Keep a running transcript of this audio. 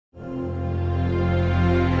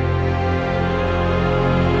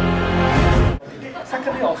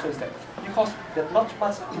also is that because there's not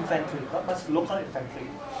much inventory, not much local inventory.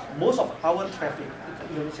 Most of our traffic,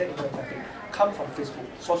 Indonesian internet traffic, come from Facebook,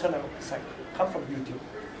 social network site, come from YouTube.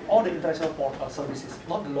 All the international services,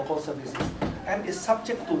 not the local services. And it's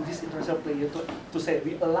subject to this international player to say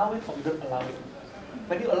we allow it or we don't allow it.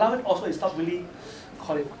 When you allow it, also it's not really,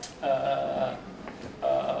 call it,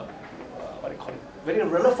 what do you call it, very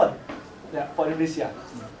relevant, yeah, for Indonesia.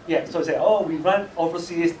 Yeah, so say, oh, we run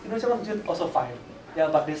overseas, Indonesia also fine. Yeah,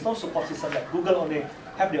 but there's no support system. Like Google only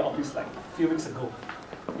have their office like a few weeks ago.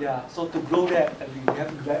 Yeah, so to grow that, and we have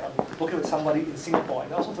to rely on working with somebody in Singapore,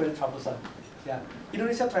 and also very troublesome. Yeah,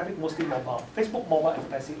 Indonesia traffic mostly mobile. Facebook mobile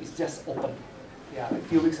advertising is just open. Yeah, like a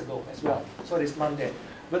few weeks ago as well. So it's not there.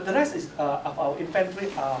 But the rest is of our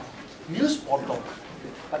inventory are news portal.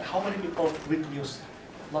 But how many people read news?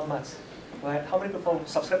 Not much. Right? How many people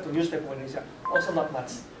subscribe to newspaper in Indonesia? Also not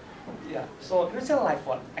much. Yeah. So Indonesia like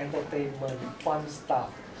what? Entertainment, fun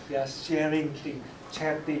stuff. Yeah, sharing things,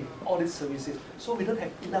 chatting, all these services. So we don't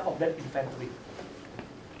have enough of that inventory.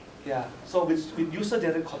 Yeah. So with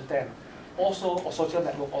user-generated content, also or social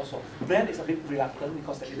network also, brand is a bit reluctant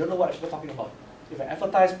because they don't know what I'm talking about. If I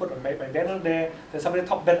advertise, put my banner there, then somebody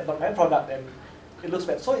talk bad about my product, then it looks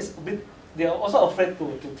bad. So it's a bit, they are also afraid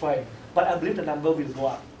to try. But I believe the number will go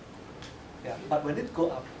up. Yeah, but when it go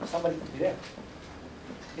up, somebody will be there.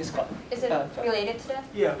 It's got, is it related to that?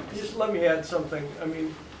 Yeah, just let me add something. I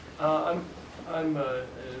mean, I'm an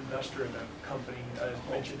investor in a company.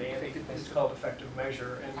 I mentioned Andy. It's called Effective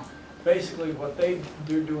Measure, and basically what they're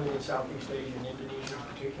doing in Southeast Asia and Indonesia in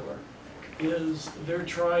particular is they're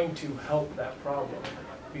trying to help that problem,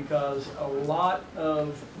 because a lot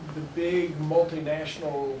of the big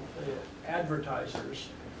multinational advertisers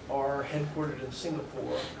are headquartered in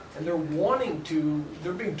Singapore, and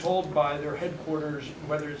they're being told by their headquarters,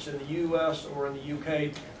 whether it's in the US or in the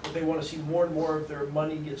UK, that they want to see more and more of their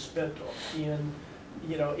money get spent in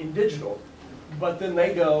digital. But then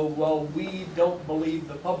they go, well, we don't believe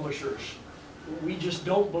the publishers. We just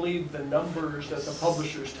don't believe the numbers that the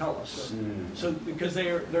publishers tell us. So because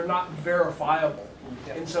they're not verifiable.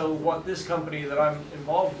 And so what this company that I'm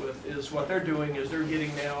involved with is, what they're doing is they're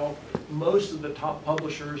getting now most of the top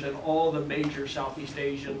publishers in all the major Southeast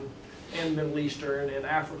Asian and Middle Eastern and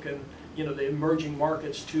African, the emerging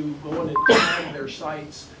markets, to go in and tag their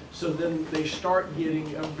sites. So then they start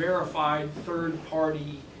getting a verified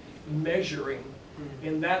third-party measuring,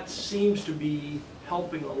 and that seems to be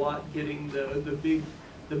helping a lot, getting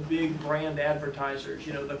the big brand advertisers,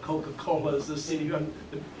 the Coca-Colas, the city,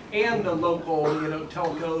 and the local,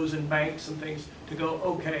 telcos and banks and things, to go,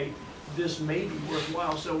 okay, this may be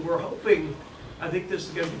worthwhile. So we're hoping, I think this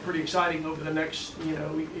is going to be pretty exciting over the next,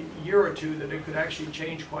 year or two, that it could actually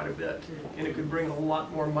change quite a bit, and it could bring a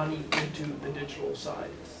lot more money into the digital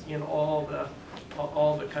side in all the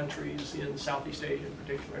countries in Southeast Asia, in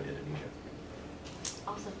particular in Indonesia.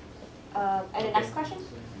 Awesome. And the next question?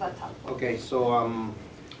 Okay, so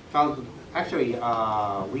actually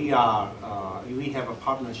we have a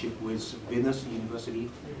partnership with Venus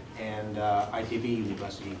University and ITB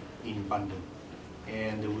University in London,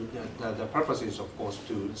 and the purpose is, of course,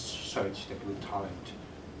 to search the good talent,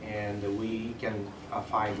 and we can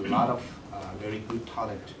find a lot of very good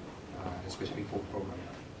talent, especially for programming.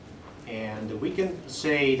 And we can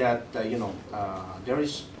say that there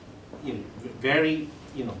is very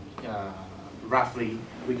roughly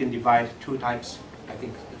we can divide two types, I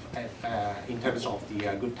think, in terms of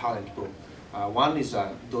the good talent pool. One is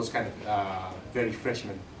those kind of very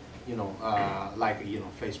freshmen, like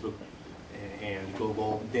Facebook and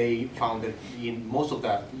Google. They found that in most of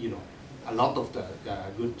the a lot of the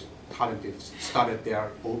good talent started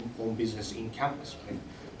their own business in campus, right?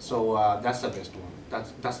 So that's the best one.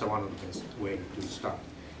 That's the one of the best way to start.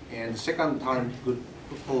 And the second talent good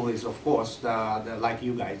pool is, of course, the like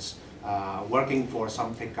you guys, working for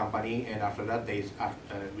some tech company, and after that they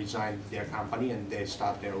resign their company and they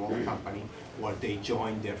start their own company, or they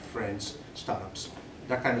join their friends' startups.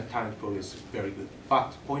 That kind of talent pool is very good.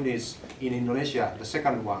 But point is, in Indonesia, the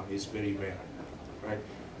second one is very rare, right?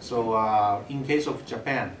 So in case of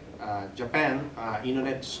Japan,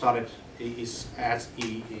 internet started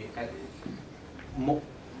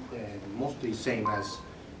mostly same as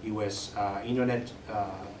US. Internet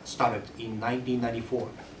started in 1994.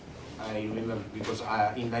 I remember because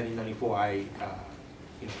in 1994 I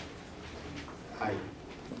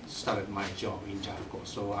started my job in Javco,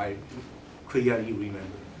 so I clearly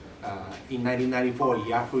remember. In 1994,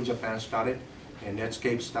 Yahoo Japan started, and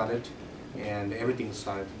Netscape started, and everything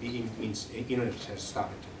started. It means internet has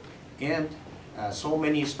started, and so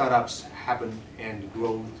many startups happened and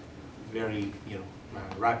grow very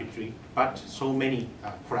rapidly, but so many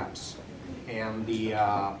cracks. And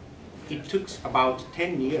it took about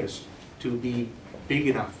 10 years to be big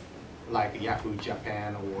enough, like Yahoo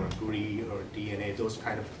Japan or Gree or DNA, those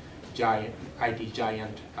kind of giant IT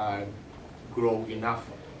giant grow enough.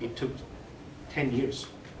 It took 10 years.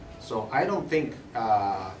 So I don't think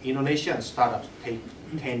Indonesian startups take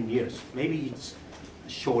 10 years. Maybe it's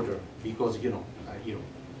shorter because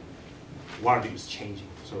world is changing.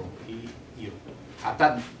 So at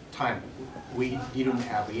that time we didn't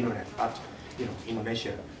have the internet, but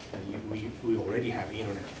Indonesia, we already have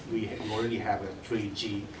internet. We already have a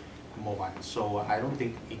 3G mobile. So I don't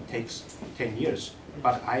think it takes 10 years.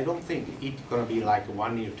 But I don't think it's gonna be like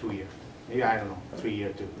 1 year, 2 year. Maybe I don't know, 3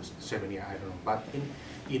 years to 7 years. I don't know. But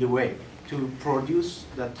either way, to produce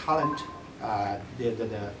the talent,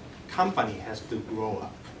 the company has to grow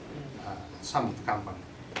up. Some of the company,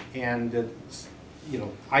 and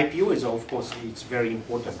IPO is of course it's very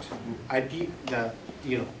important.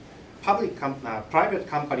 Private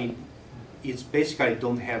company is basically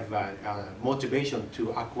don't have motivation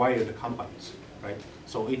to acquire the companies, right?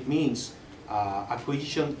 So it means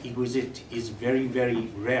acquisition exit is very, very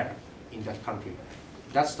rare in that country.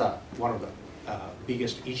 That's one of the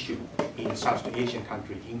biggest issue in South Asian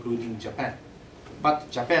country, including Japan. But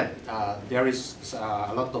Japan, there is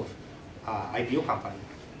a lot of IPO company.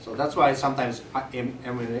 So that's why sometimes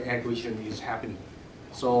M&A acquisition is happening.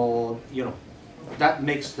 So, that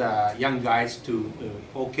makes the young guys to,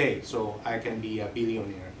 okay, so I can be a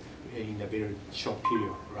billionaire in a very short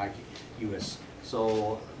period, like US.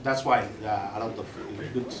 So that's why a lot of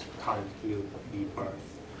good talent will be birthed.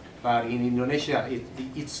 But in Indonesia,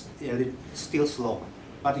 it's still slow.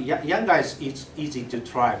 But young guys, it's easy to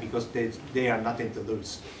try because they are nothing to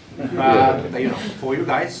lose. But for you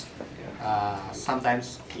guys,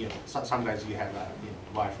 sometimes some guys you have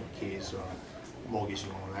wife or kids or mortgage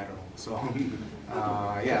loan, I don't know. So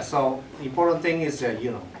yeah, so important thing is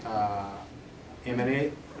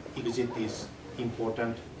M&A exit is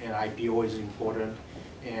important and IPO is important,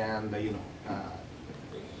 and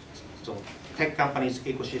so tech companies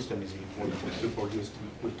ecosystem is important to produce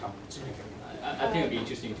good talents. I think it'd be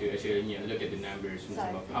interesting to actually look at the numbers in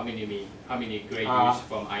terms of how many graduates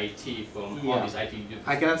from IT from all these IT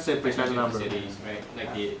I cannot say precise number. Cities, right?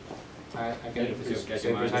 Like I can say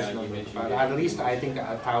precise number, but at least I think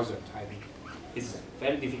 1,000. I think it's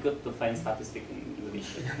very difficult to find statistics in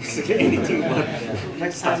Indonesia. Anything but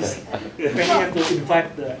like statistics. Maybe you have to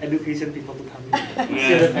invite the education people to come in.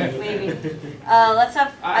 Maybe. Let's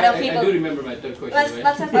have other people. I do remember my third question.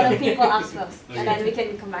 Let's have other people ask first, and then we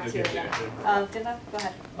can come back to you again. Tifa, go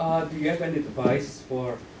ahead. Do you have any advice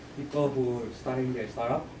for people who are starting their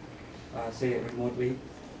startup, say remotely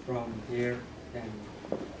from here and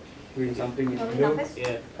doing something in Indo?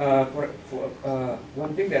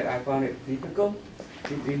 One thing that I found it difficult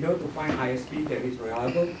in Indo to find ISP that is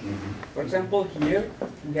reliable. For example, here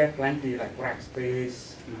we have plenty like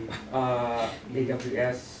Rackspace,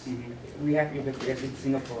 AWS. We have AWS in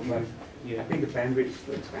Singapore, but I think the bandwidth is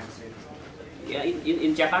too expensive. Yeah,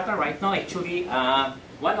 in Jakarta right now, actually,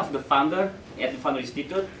 one of the founder at the Founder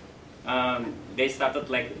Institute, they started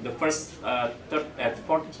like the first, third,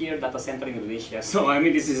 fourth year data center in Indonesia. So I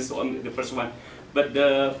mean, this is only the first one, but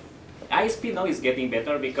the ISP now is getting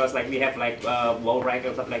better because like we have like Wallride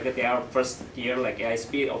or stuff like that. They are first tier like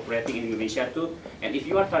ISP operating in Indonesia too. And if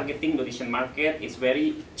you are targeting the Indonesian market, it's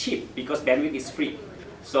very cheap because bandwidth is free.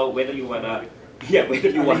 So whether you wanna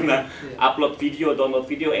upload video, download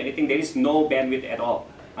video, anything, there is no bandwidth at all.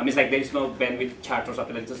 I mean, it's like there is no bandwidth charge or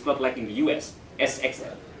something like that. It's not like in the US.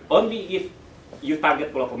 SXL. Only if you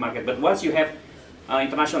target local market. But once you have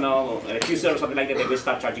international users or something like that, they will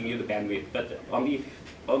start charging you the bandwidth. But only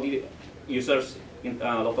users,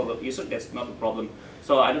 local users, that's not a problem.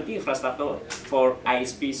 So I don't think infrastructure for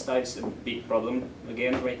ISP stuff is a big problem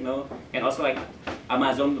again right now. And also like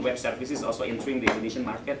Amazon Web Services also entering the Indonesian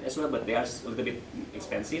market as well, but they are a little bit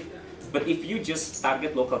expensive. But if you just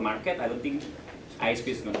target local market, I don't think ISP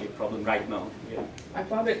is going to be a problem right now. Yeah. I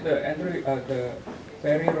found that the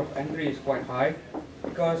barrier of entry is quite high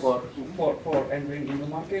because for entering in the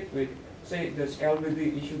market with say the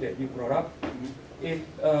scalability issue that you brought up. If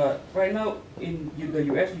right now in the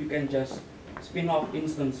US you can just spin off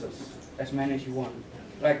instances as many as you want.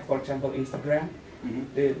 Like for example Instagram,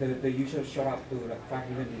 the users shot up to like 5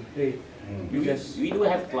 million a day. We do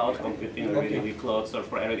have cloud computing already. We cloud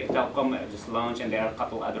server already. Telkom just launched, and there are a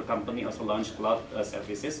couple other companies also launched cloud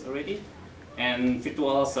services already. And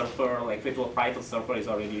virtual server, like virtual private server, is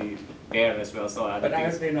already there as well. So but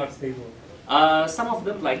are they not stable? Some of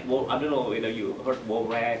them like, I don't know whether you heard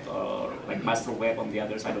WoWrag or like Master Web on the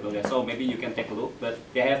other side of the world. So maybe you can take a look, but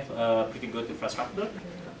they have pretty good infrastructure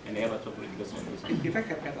and they have a pretty good service. If I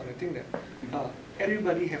can add on, I think that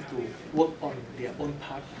everybody have to work on their own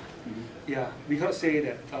part. Yeah, we cannot say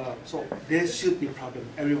that, so there should be problem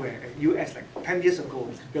everywhere. And US, like 10 years ago,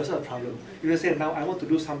 there was a problem. You say now I want to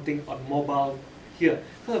do something on mobile here.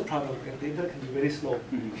 There's a problem, the internet can be very slow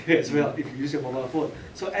here as well if you use your mobile phone.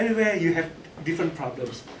 So everywhere you have different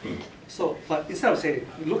problems. So, but instead of saying,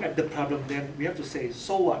 look at the problem, then we have to say,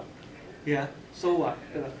 so what? Yeah, so what?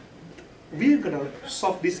 We're gonna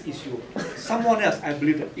solve this issue. Someone else, I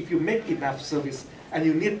believe that if you make enough service and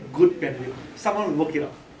you need good bandwidth, someone will work it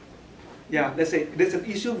out. Yeah, let's say there's an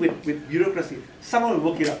issue with bureaucracy. Someone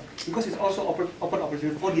will work it out because it's also open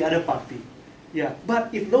opportunity for the other party. Yeah,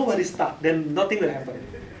 but if nobody start, then nothing will happen.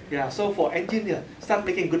 Yeah, so for engineer, start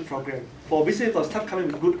making good program. For business people, start coming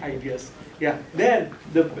with good ideas. Yeah, then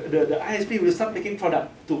the ISP will start making product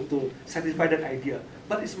to satisfy that idea.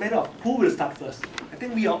 But it's a matter of who will start first. I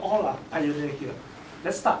think we are all pioneers here.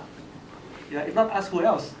 Let's start. Yeah, if not us, who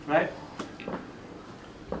else, right?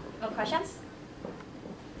 No questions?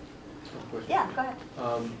 Yeah, go ahead.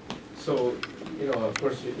 So, of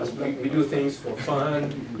course, we do things for fun,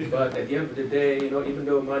 but at the end of the day, even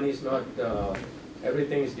though money is not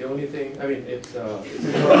everything, is the only thing. I mean, it's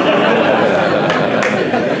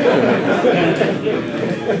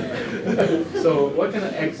So, what kind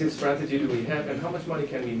of exit strategy do we have, and how much money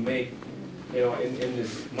can we make, in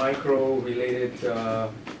this micro-related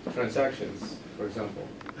transactions, for example?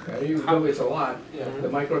 Even though it's a lot, the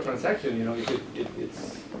micro-transaction,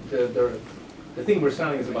 it's the thing we're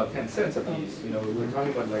selling is about 10 cents a piece. We're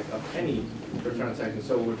talking about like a penny per transaction.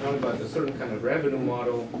 So we're talking about a certain kind of revenue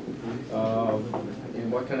model. And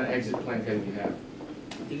what kind of exit plan can we have?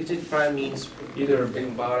 Exit plan means either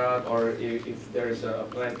being bought out, or if there's a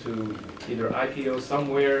plan to either IPO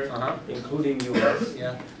somewhere, including US.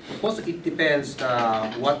 Yeah, of course it depends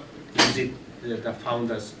what is it the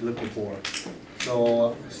founders looking for.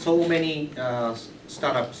 So many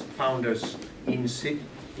startups founders in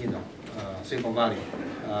Silicon Valley,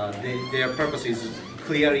 their purpose is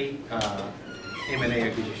clearly M&A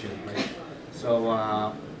acquisition, right? So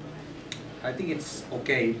I think it's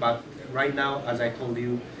okay, but right now, as I told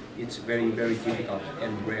you, it's very, very difficult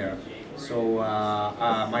and rare. So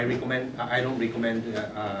I don't recommend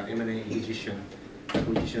M&A acquisition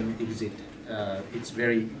exit. It's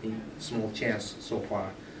very small chance so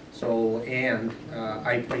far. So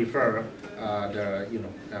I prefer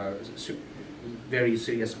very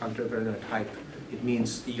serious entrepreneur type. It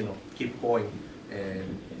means keep going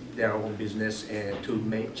and their own business and to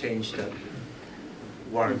change the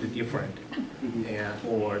world different,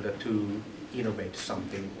 or to innovate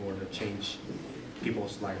something or to change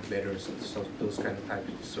people's life better. So those kind of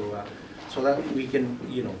types. So that we can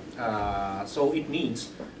so it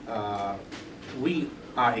means we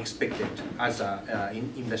are expected as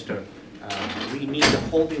an investor. We need the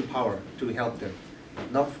holding power to help them.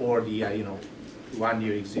 Not for the 1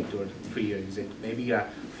 year exit or 3 year exit, maybe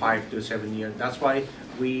 5 to 7 years. That's why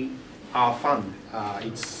our fund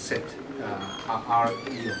it's set. Our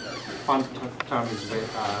fund term is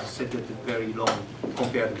set at very long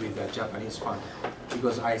compared with the Japanese fund,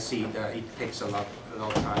 because I see that it takes a lot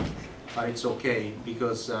of time. But it's okay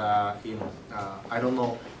because I don't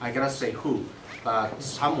know. I cannot say who, but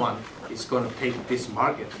someone is going to take this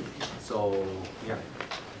market. So yeah.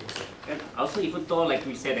 And also, even though, like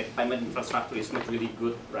we said, that payment infrastructure is not really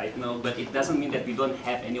good right now, but it doesn't mean that we don't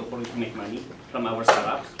have any opportunity to make money from our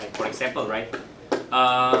startups. Like, for example, right,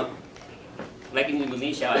 like in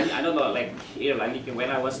Indonesia, I don't know, like here, like when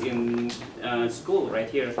I was in school, right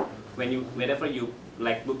here, whenever you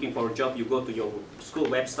like looking for a job, you go to your school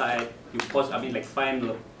website, you post, find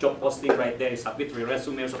a job posting right there, you submit your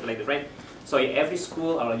resume or something like that, right? So every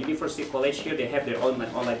school or university, college here, they have their own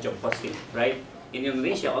online job posting, right? In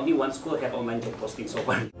Indonesia, only one school have online job posting so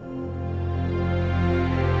far.